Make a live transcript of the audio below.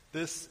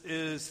This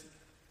is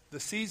the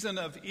season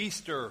of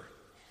Easter.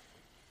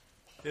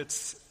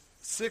 It's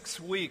 6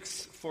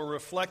 weeks for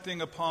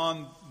reflecting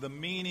upon the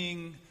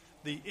meaning,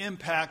 the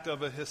impact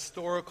of a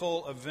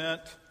historical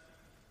event,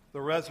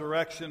 the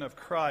resurrection of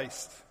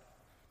Christ,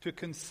 to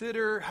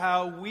consider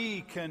how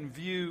we can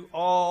view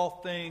all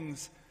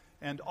things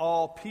and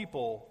all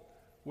people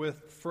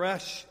with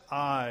fresh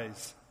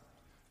eyes,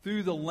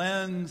 through the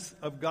lens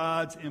of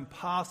God's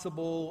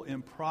impossible,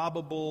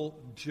 improbable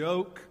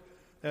joke,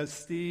 as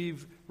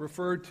Steve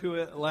referred to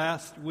it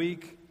last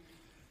week,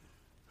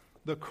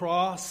 the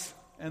cross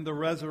and the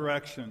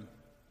resurrection.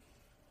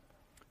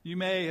 You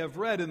may have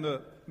read in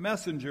the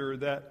Messenger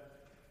that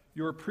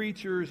your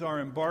preachers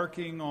are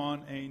embarking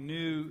on a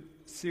new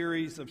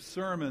series of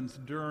sermons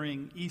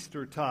during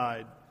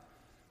Eastertide,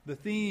 the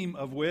theme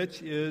of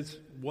which is,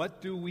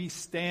 what do we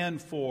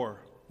stand for?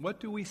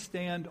 What do we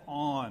stand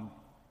on?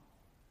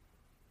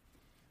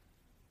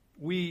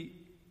 We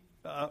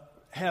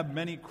have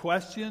many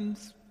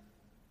questions.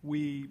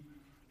 We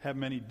have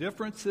many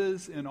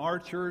differences in our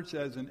church,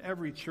 as in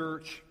every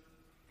church.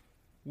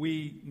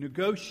 We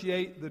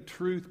negotiate the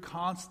truth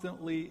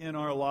constantly in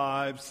our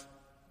lives.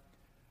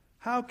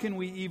 How can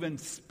we even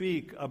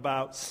speak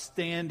about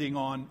standing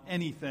on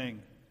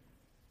anything?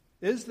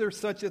 Is there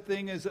such a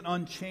thing as an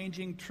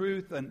unchanging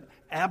truth, an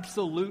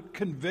absolute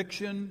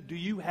conviction? Do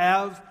you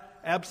have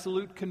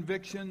absolute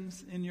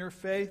convictions in your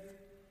faith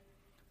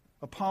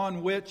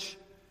upon which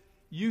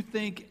you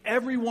think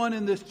everyone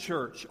in this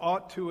church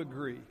ought to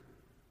agree?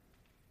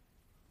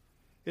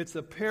 It's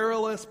a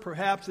perilous,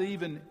 perhaps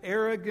even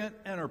arrogant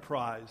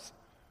enterprise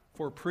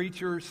for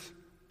preachers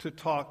to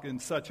talk in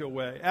such a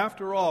way.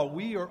 After all,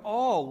 we are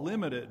all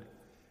limited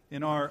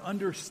in our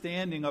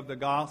understanding of the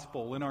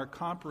gospel, in our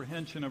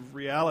comprehension of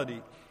reality.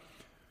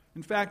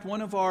 In fact,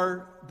 one of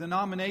our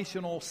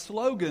denominational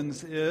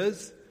slogans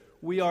is,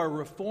 we are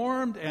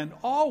reformed and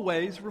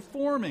always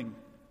reforming.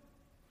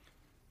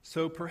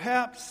 So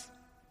perhaps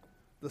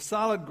the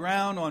solid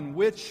ground on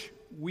which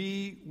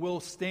we will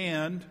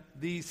stand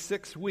these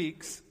 6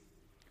 weeks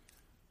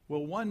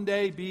will one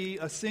day be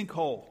a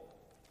sinkhole.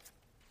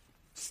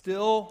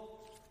 Still,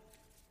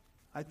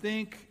 I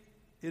think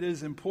it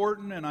is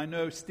important, and I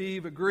know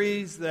Steve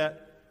agrees,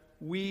 that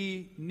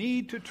we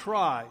need to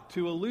try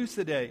to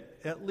elucidate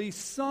at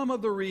least some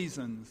of the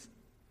reasons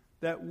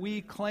that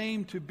we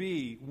claim to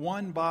be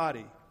one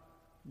body,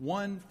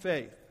 one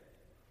faith,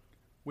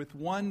 with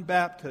one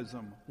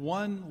baptism,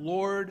 one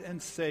Lord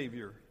and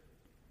Savior,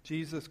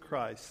 Jesus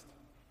Christ.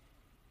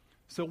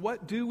 So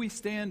what do we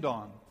stand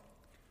on?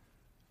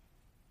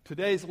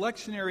 Today's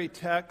lectionary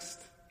text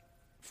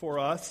for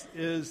us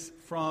is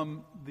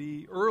from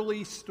the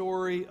early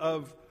story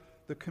of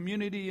the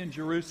community in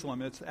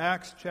Jerusalem. It's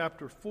Acts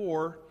chapter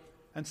 4.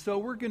 And so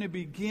we're going to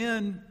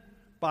begin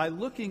by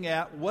looking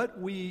at what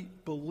we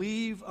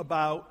believe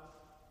about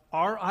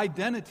our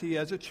identity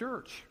as a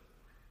church.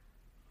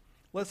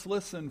 Let's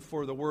listen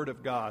for the word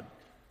of God.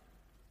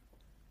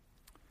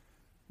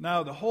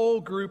 Now the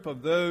whole group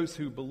of those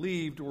who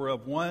believed were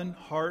of one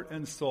heart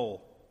and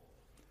soul,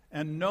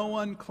 and no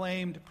one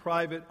claimed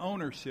private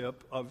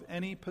ownership of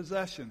any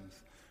possessions,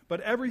 but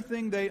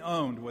everything they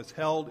owned was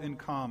held in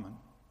common.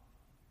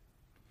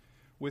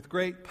 With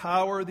great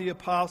power the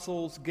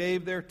apostles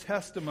gave their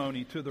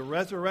testimony to the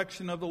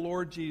resurrection of the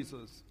Lord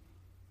Jesus,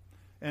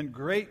 and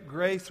great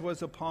grace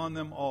was upon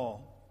them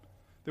all.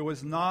 There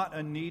was not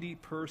a needy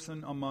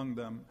person among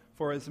them,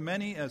 for as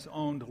many as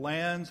owned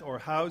lands or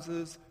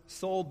houses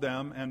sold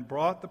them and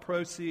brought the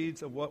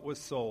proceeds of what was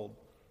sold.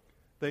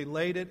 They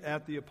laid it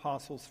at the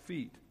apostles'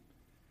 feet,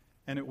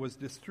 and it was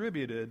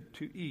distributed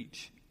to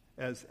each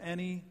as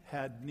any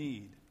had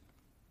need.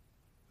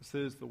 This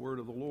is the word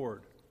of the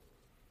Lord.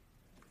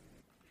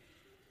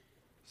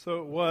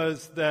 So it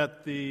was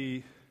that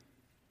the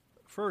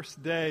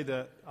first day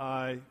that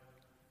I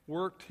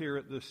worked here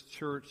at this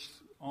church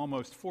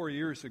almost 4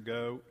 years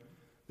ago,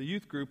 the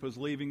youth group was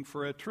leaving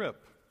for a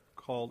trip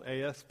called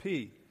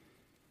ASP.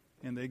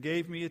 And they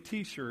gave me a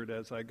t-shirt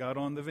as I got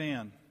on the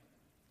van.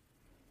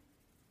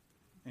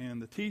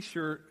 And the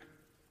t-shirt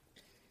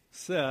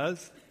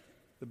says,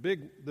 the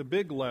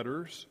big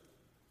letters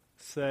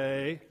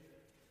say,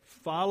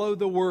 "Follow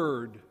the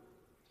word,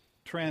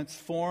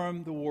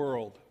 transform the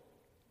world."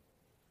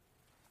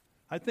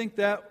 I think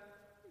that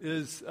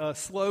is a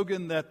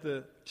slogan that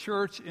the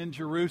church in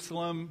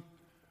Jerusalem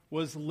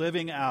was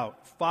living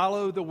out.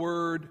 Follow the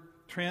word,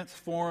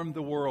 transform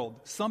the world.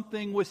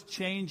 Something was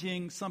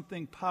changing,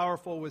 something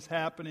powerful was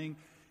happening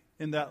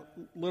in that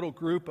little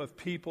group of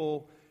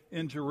people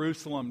in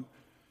Jerusalem,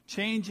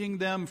 changing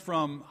them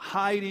from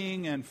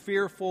hiding and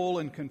fearful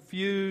and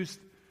confused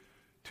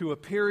to a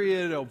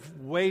period of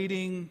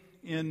waiting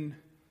in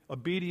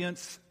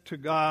obedience to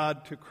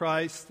God, to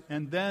Christ,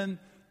 and then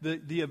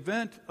the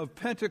event of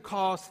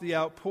Pentecost, the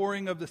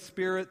outpouring of the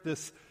Spirit,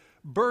 this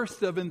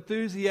burst of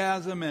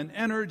enthusiasm and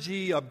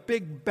energy, a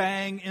big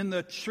bang in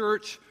the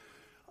church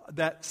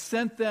that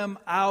sent them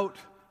out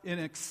in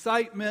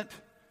excitement,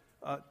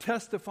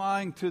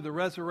 testifying to the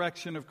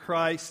resurrection of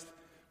Christ,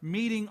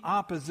 meeting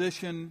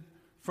opposition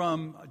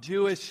from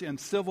Jewish and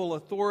civil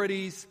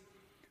authorities,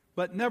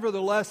 but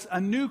nevertheless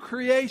a new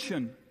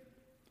creation.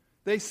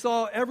 They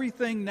saw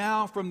everything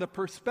now from the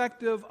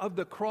perspective of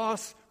the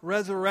cross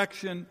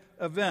resurrection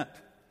event.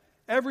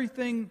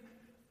 Everything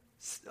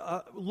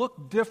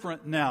looked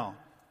different now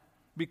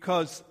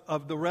because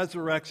of the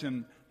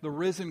resurrection, the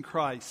risen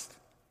Christ.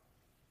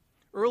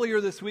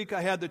 Earlier this week,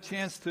 I had the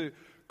chance to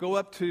go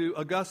up to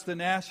Augusta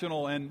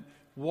National and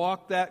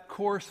walk that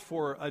course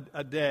for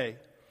a day.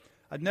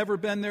 I'd never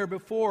been there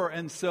before,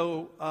 and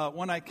so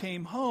when I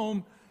came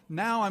home,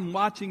 now I'm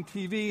watching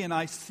TV and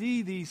I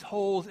see these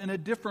holes in a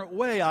different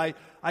way.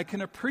 I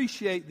can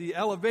appreciate the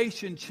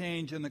elevation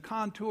change and the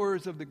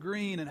contours of the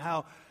green and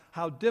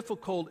how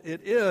difficult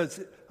it is.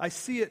 I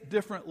see it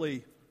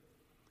differently.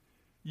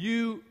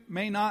 You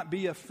may not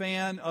be a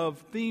fan of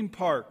theme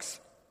parks,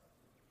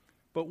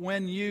 but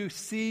when you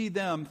see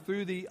them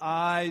through the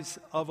eyes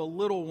of a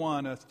little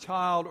one, a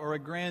child or a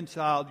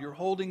grandchild, you're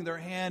holding their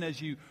hand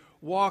as you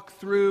walk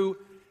through,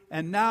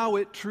 and now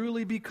it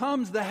truly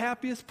becomes the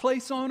happiest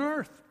place on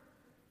earth.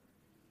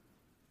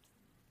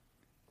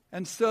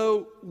 And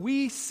so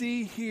we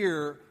see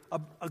here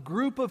a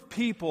group of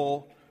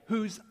people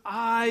whose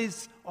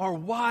eyes are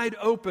wide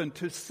open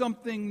to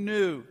something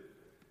new.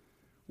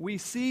 We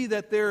see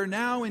that they're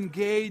now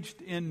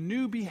engaged in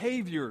new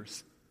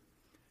behaviors.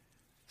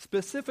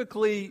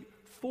 Specifically,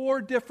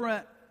 4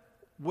 different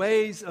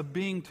ways of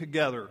being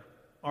together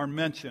are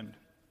mentioned.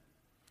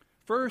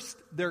 First,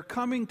 they're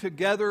coming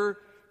together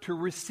to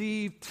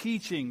receive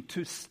teaching,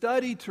 to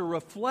study, to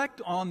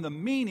reflect on the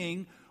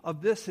meaning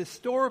of this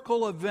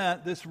historical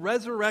event, this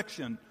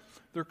resurrection.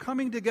 They're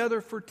coming together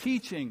for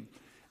teaching.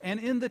 And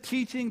in the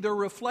teaching, they're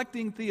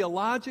reflecting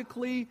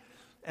theologically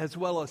as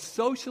well as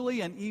socially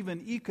and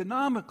even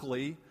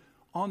economically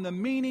on the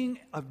meaning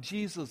of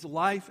Jesus'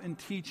 life and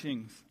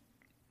teachings.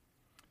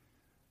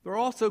 They're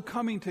also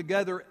coming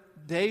together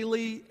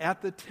daily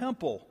at the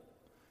temple.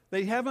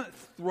 They haven't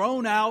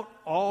thrown out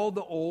all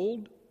the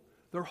old.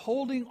 They're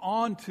holding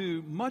on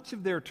to much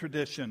of their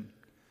tradition.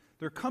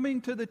 They're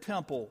coming to the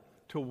temple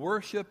to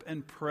worship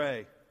and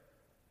pray.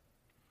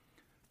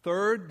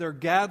 Third, they're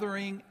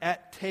gathering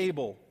at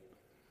table.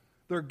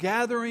 They're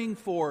gathering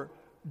for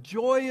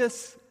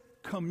joyous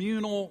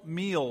communal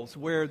meals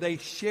where they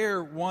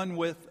share one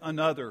with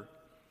another.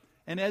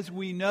 And as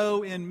we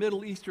know in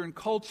Middle Eastern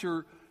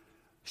culture,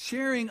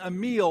 sharing a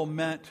meal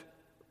meant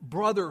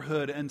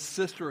brotherhood and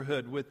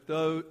sisterhood with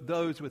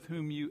those with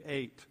whom you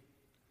ate.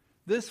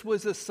 This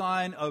was a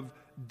sign of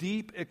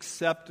deep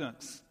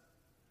acceptance.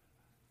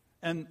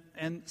 And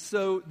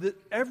so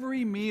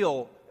every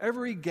meal,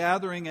 every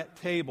gathering at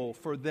table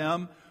for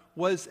them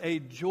was a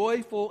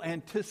joyful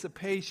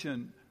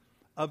anticipation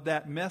of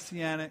that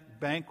messianic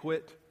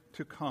banquet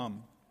to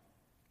come.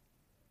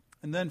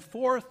 And then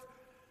fourth,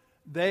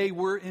 they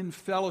were in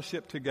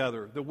fellowship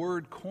together. The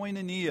word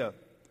koinonia.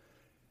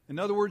 In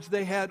other words,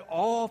 they had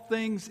all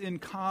things in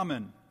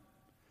common.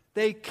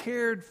 They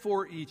cared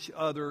for each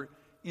other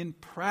in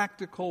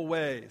practical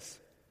ways.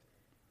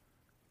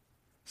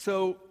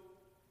 So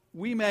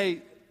we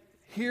may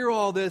hear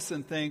all this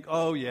and think,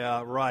 oh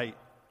yeah, right.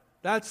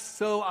 That's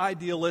so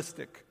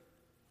idealistic.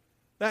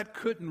 That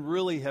couldn't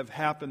really have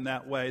happened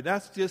that way.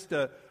 That's just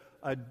a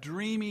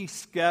dreamy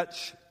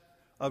sketch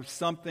of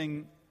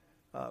something.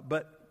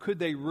 But could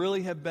they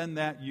really have been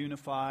that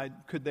unified?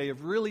 Could they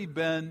have really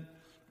been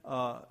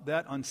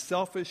that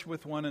unselfish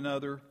with one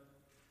another?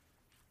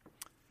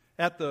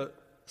 At the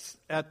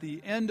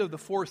end of the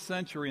 4th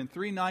century, in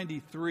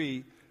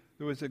 393,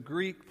 there was a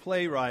Greek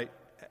playwright,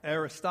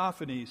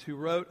 Aristophanes, who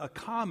wrote a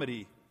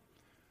comedy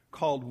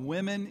called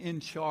Women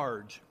in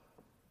Charge.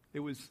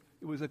 It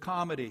was a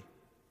comedy.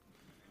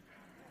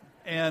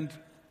 And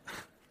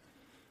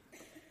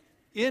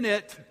in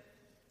it,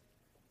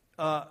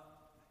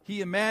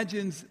 he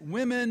imagines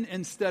women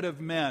instead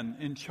of men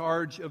in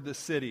charge of the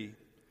city,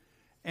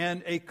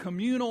 and a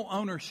communal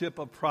ownership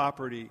of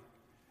property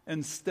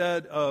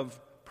instead of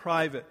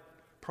private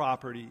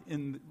property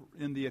in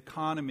the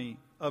economy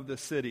of the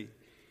city.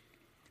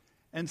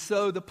 And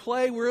so the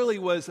play really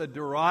was a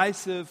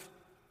derisive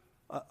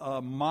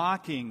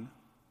mocking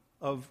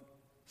of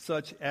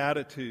such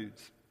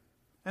attitudes.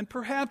 And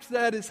perhaps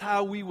that is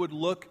how we would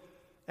look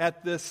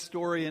at this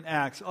story in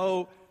Acts.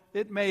 Oh,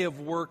 it may have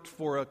worked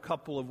for a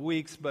couple of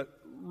weeks, but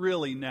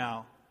really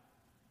now,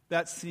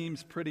 that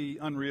seems pretty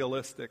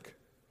unrealistic.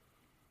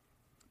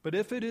 But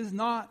if it is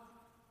not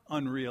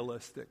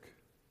unrealistic,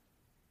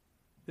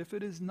 if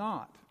it is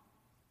not,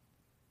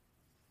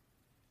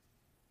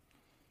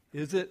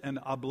 is it an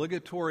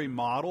obligatory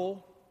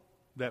model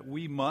that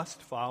we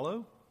must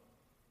follow?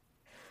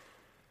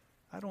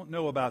 I don't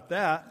know about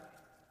that.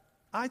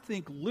 I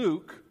think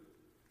Luke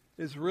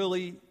is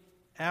really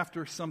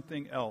after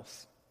something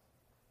else.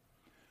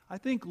 I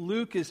think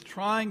Luke is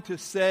trying to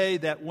say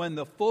that when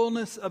the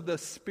fullness of the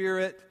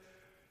Spirit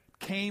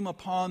came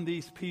upon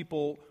these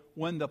people,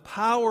 when the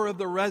power of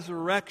the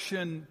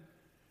resurrection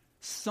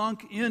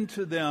sunk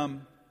into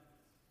them,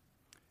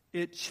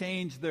 it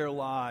changed their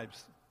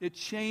lives. It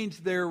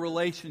changed their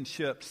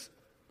relationships.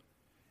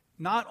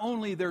 not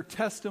only their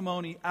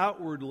testimony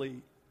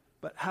outwardly,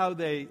 but how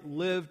they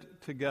lived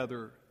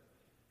together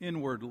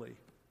inwardly.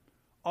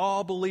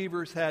 All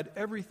believers had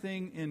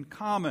everything in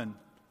common,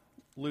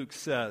 Luke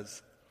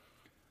says.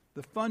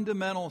 The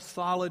fundamental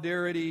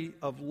solidarity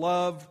of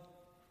love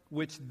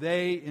which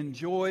they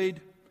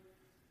enjoyed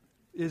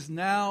is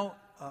now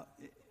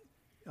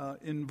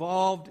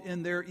involved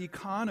in their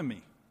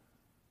economy.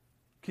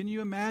 Can you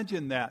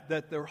imagine that?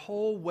 That their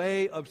whole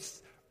way of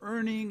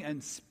earning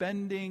and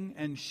spending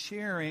and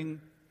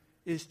sharing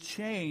is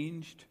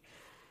changed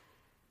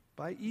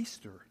by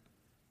Easter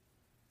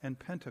and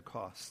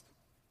Pentecost.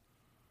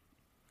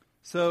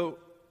 So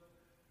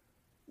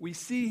we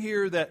see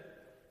here that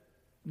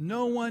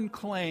no one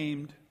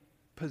claimed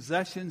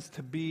possessions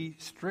to be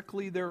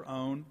strictly their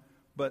own,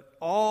 but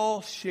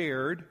all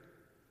shared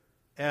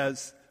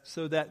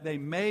so that they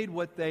made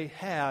what they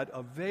had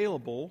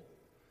available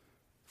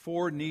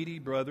for needy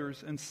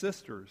brothers and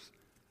sisters.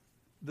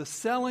 The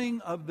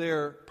selling of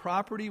their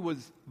property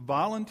was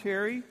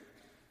voluntary.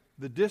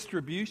 The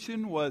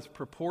distribution was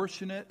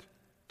proportionate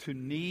to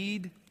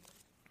need.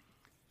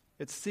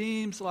 It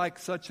seems like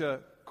such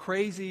a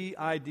crazy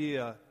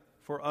idea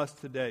for us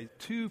today,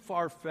 too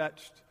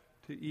far-fetched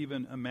to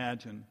even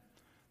imagine.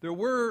 There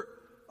were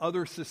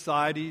other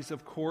societies,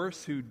 of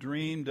course, who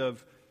dreamed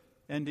of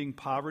ending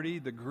poverty.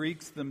 The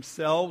Greeks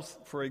themselves,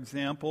 for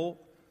example,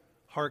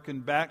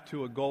 hearkened back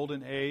to a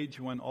golden age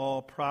when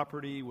all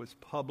property was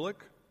public.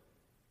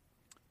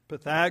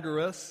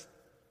 Pythagoras,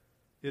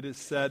 it is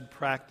said,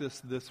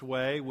 practiced this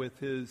way with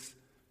his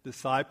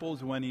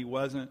disciples when he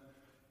wasn't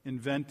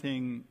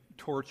inventing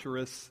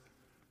torturous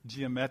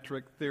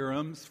geometric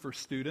theorems for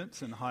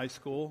students in high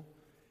school.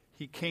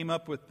 He came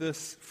up with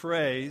this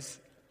phrase,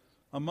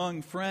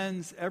 among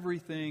friends,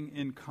 everything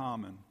in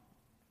common.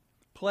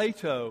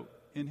 Plato,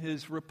 in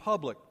his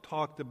Republic,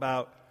 talked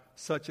about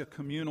such a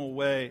communal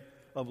way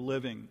of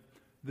living.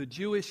 The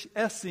Jewish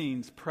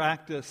Essenes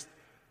practiced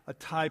a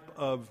type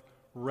of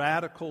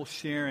radical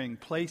sharing,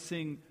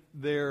 placing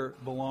their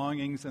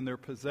belongings and their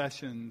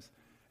possessions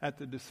at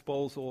the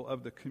disposal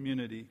of the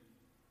community.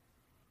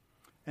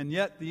 And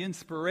yet the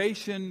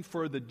inspiration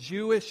for the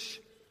Jewish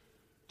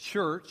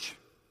church,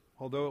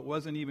 although it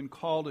wasn't even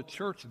called a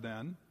church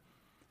then,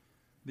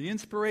 the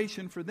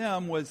inspiration for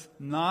them was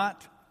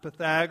not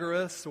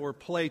Pythagoras or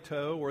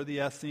Plato or the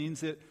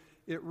Essenes. It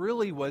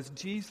really was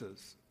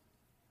Jesus.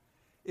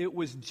 It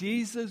was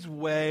Jesus'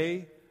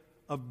 way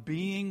of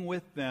being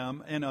with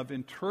them and of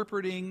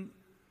interpreting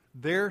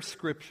their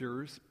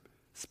scriptures,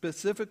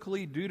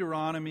 specifically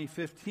Deuteronomy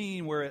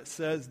 15, where it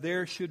says,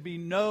 there should be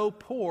no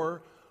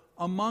poor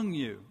among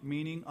you,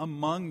 meaning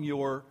among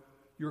your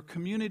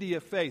community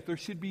of faith. There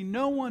should be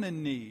no one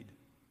in need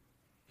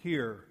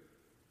here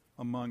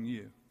among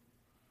you.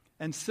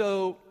 And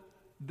so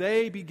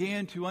they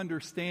began to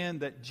understand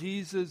that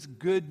Jesus'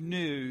 good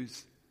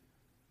news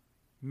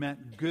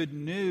meant good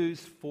news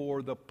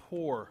for the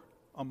poor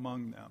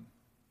among them.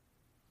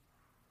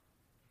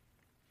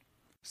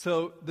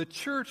 So the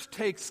church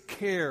takes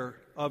care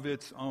of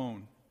its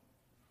own.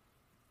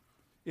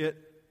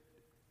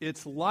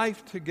 Its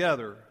life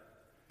together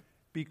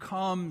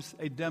becomes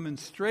a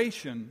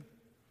demonstration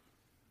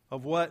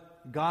of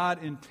what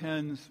God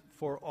intends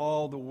for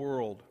all the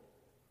world.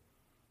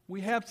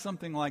 We have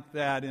something like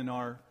that in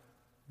our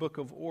Book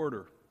of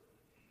Order.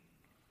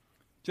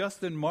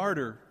 Justin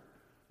Martyr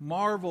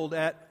marveled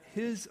at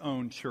his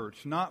own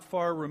church, not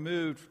far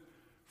removed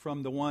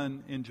from the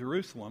one in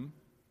Jerusalem.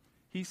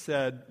 He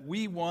said,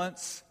 we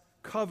once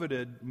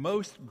coveted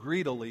most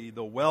greedily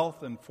the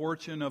wealth and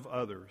fortune of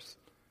others,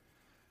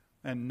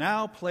 and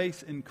now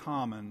place in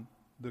common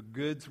the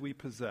goods we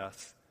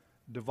possess,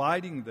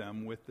 dividing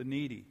them with the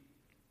needy.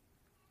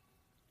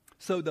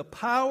 So the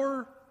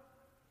power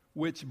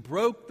which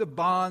broke the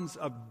bonds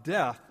of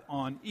death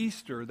on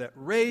Easter, that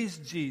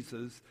raised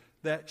Jesus,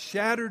 that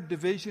shattered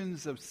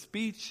divisions of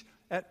speech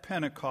at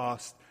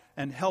Pentecost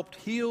and helped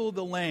heal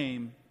the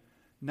lame,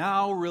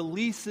 now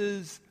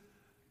releases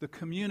the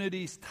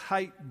community's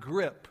tight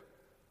grip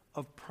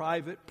of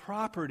private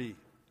property.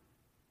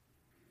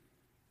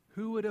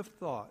 Who would have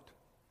thought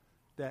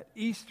that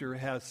Easter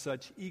has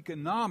such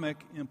economic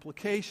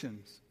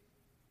implications?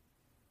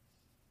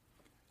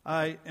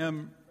 I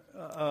am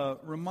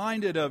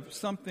reminded of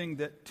something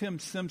that Tim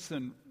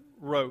Simpson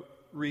wrote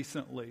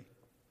recently.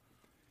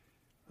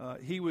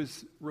 He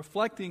was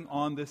reflecting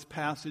on this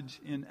passage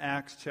in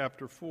Acts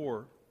chapter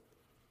 4.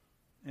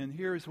 And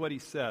here's what he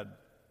said.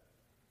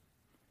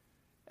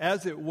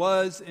 As it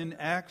was in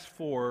Acts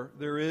 4,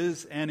 there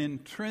is an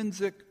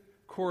intrinsic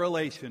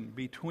correlation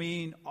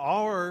between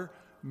our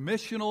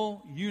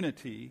missional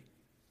unity,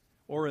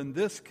 or in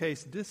this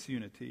case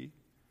disunity,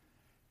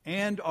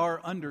 and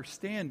our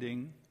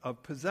understanding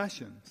of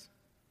possessions.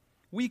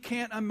 We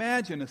can't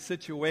imagine a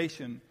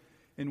situation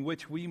in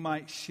which we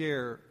might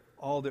share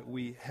all that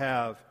we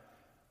have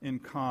in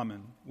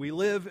common. We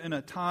live in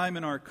a time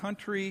in our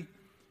country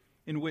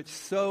in which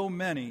so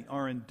many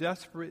are in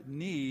desperate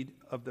need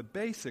of the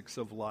basics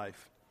of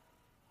life.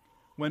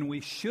 when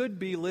we should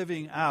be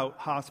living out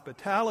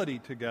hospitality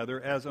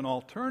together as an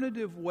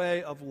alternative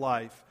way of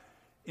life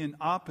in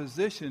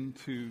opposition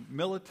to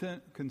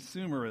militant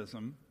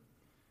consumerism,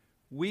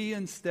 we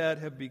instead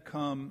have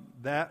become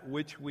that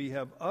which we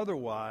have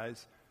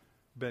otherwise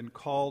been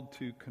called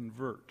to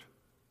convert.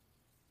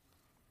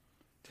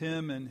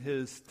 Tim, in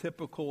his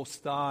typical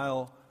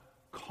style,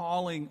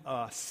 calling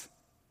us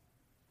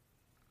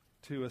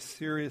to a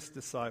serious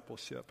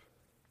discipleship.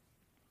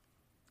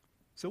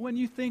 So when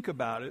you think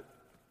about it,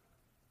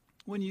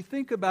 when you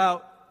think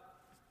about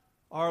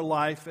our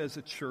life as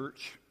a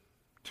church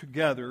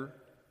together,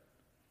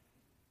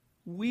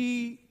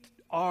 we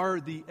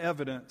are the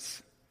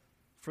evidence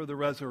for the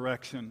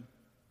resurrection.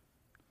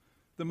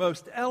 The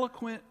most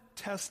eloquent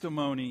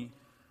testimony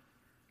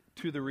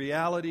to the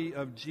reality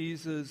of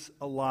Jesus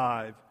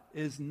alive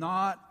is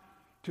not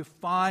to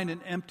find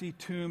an empty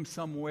tomb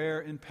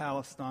somewhere in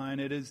Palestine.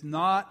 It is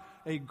not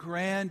a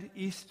grand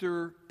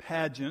Easter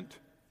pageant.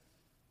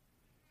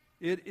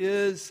 It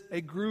is a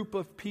group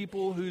of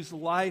people whose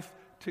life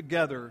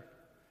together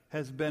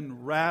has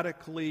been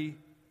radically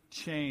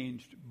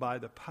changed by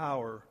the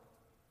power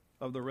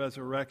of the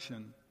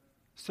resurrection.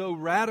 So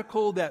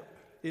radical that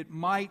it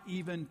might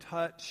even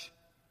touch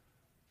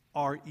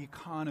our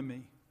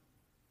economy,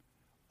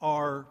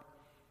 our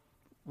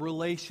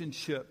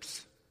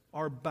relationships,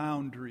 our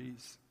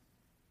boundaries.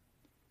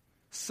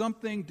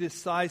 Something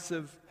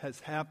decisive has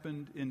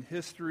happened in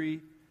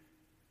history,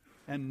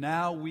 and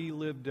now we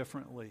live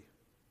differently.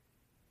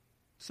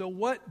 So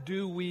what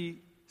do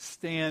we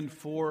stand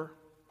for?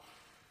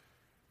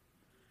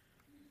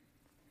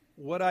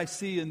 What I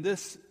see in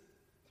this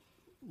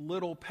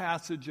little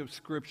passage of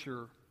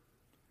Scripture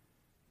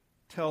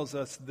tells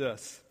us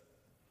this.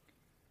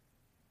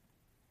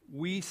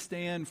 We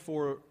stand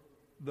for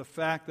the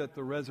fact that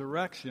the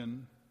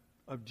resurrection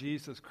of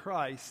Jesus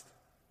Christ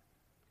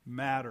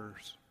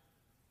matters.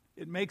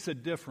 It makes a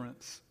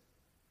difference.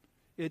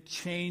 It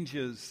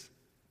changes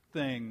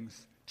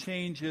things,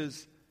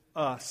 changes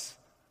us.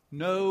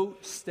 No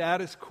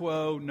status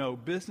quo, no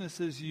business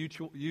as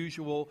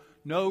usual,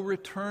 no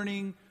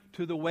returning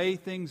to the way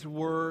things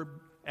were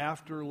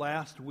after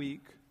last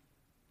week.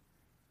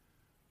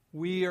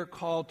 We are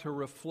called to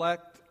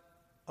reflect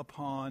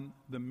upon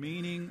the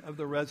meaning of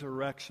the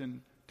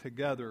resurrection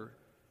together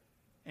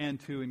and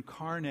to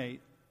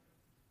incarnate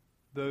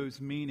those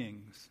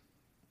meanings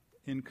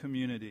in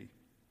community.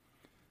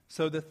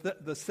 So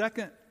the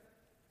second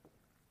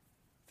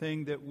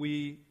thing that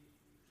we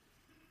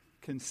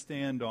can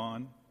stand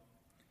on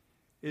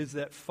is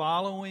that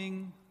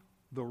following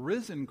the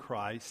risen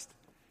Christ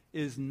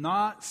is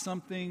not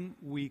something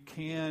we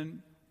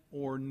can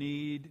or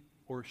need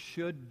or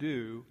should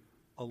do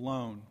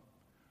alone.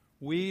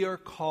 We are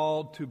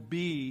called to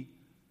be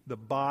the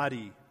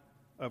body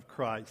of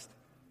Christ,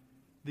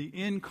 the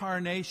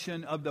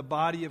incarnation of the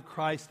body of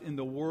Christ in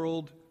the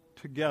world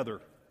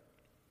together.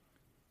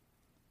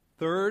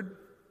 Third,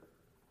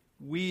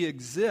 we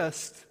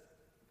exist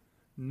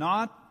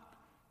not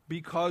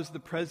because the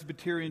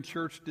Presbyterian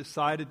Church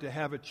decided to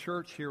have a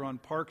church here on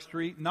Park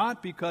Street,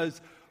 not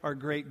because our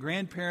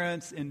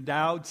great-grandparents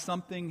endowed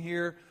something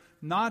here,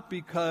 not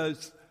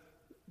because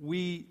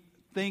we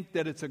think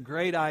that it's a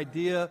great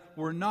idea.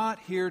 We're not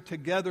here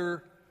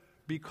together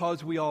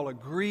because we all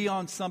agree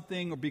on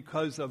something or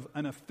because of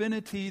an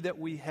affinity that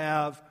we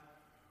have.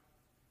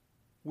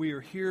 We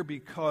are here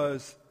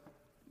because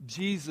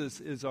Jesus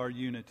is our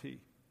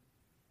unity.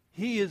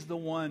 He is the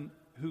one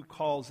who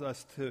calls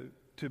us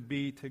to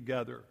be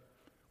together.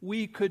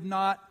 We could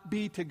not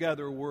be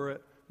together were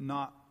it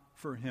not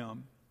for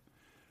him.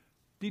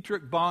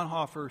 Dietrich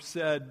Bonhoeffer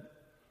said,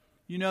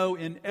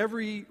 in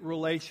every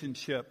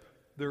relationship,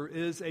 there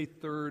is a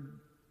third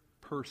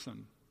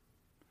person.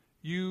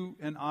 You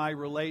and I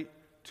relate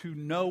to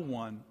no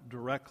one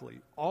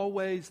directly.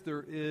 Always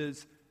there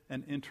is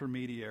an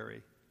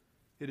intermediary.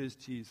 It is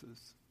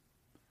Jesus.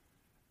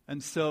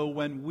 And so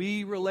when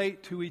we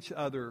relate to each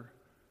other,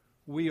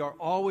 we are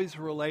always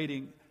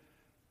relating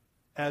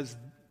as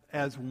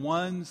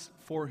ones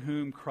for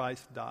whom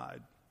Christ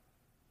died,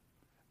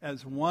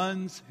 as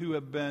ones who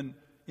have been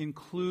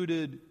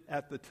included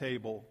at the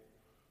table,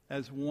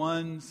 as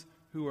ones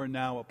who are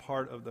now a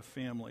part of the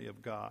family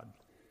of God.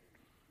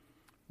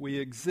 We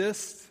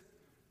exist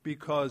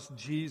because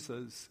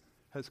Jesus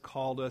has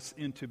called us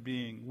into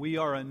being. We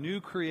are a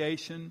new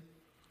creation,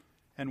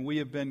 and we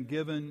have been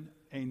given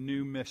a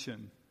new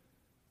mission.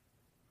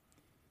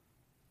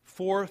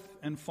 Fourth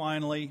and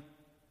finally,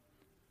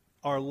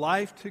 our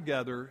life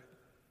together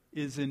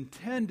is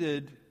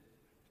intended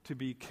to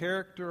be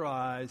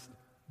characterized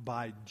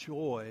by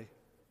joy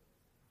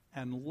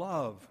and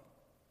love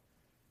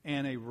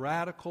and a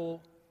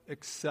radical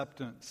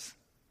acceptance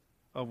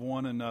of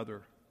one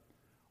another.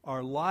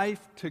 Our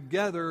life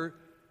together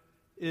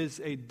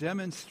is a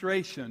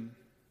demonstration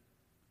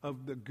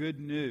of the good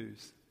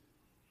news,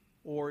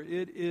 or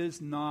it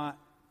is not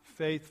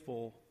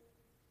faithful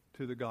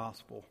to the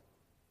gospel.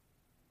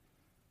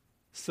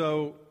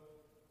 So,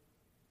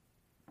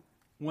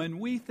 when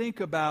we think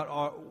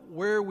about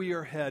where we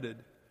are headed,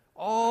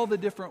 all the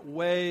different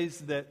ways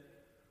that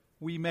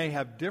we may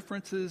have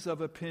differences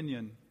of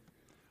opinion,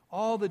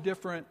 all the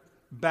different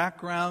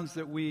backgrounds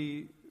that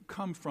we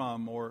come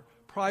from or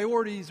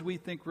priorities we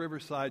think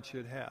Riverside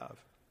should have.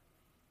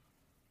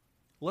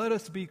 Let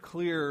us be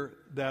clear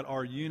that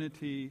our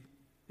unity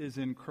is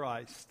in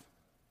Christ.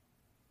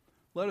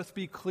 Let us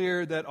be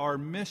clear that our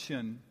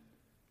mission,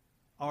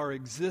 our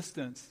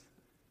existence,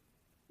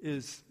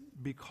 is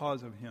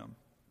because of Him.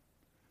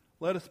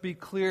 Let us be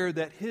clear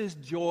that His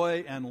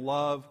joy and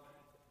love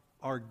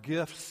are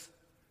gifts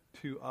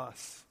to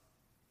us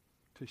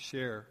to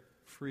share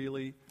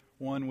freely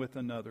one with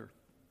another.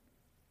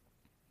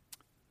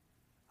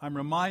 I'm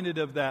reminded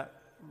of that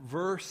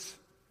verse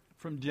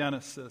from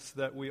Genesis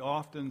that we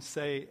often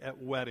say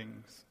at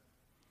weddings.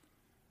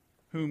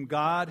 Whom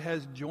God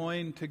has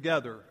joined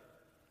together,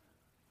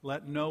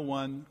 let no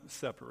one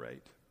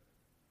separate.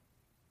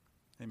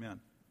 Amen.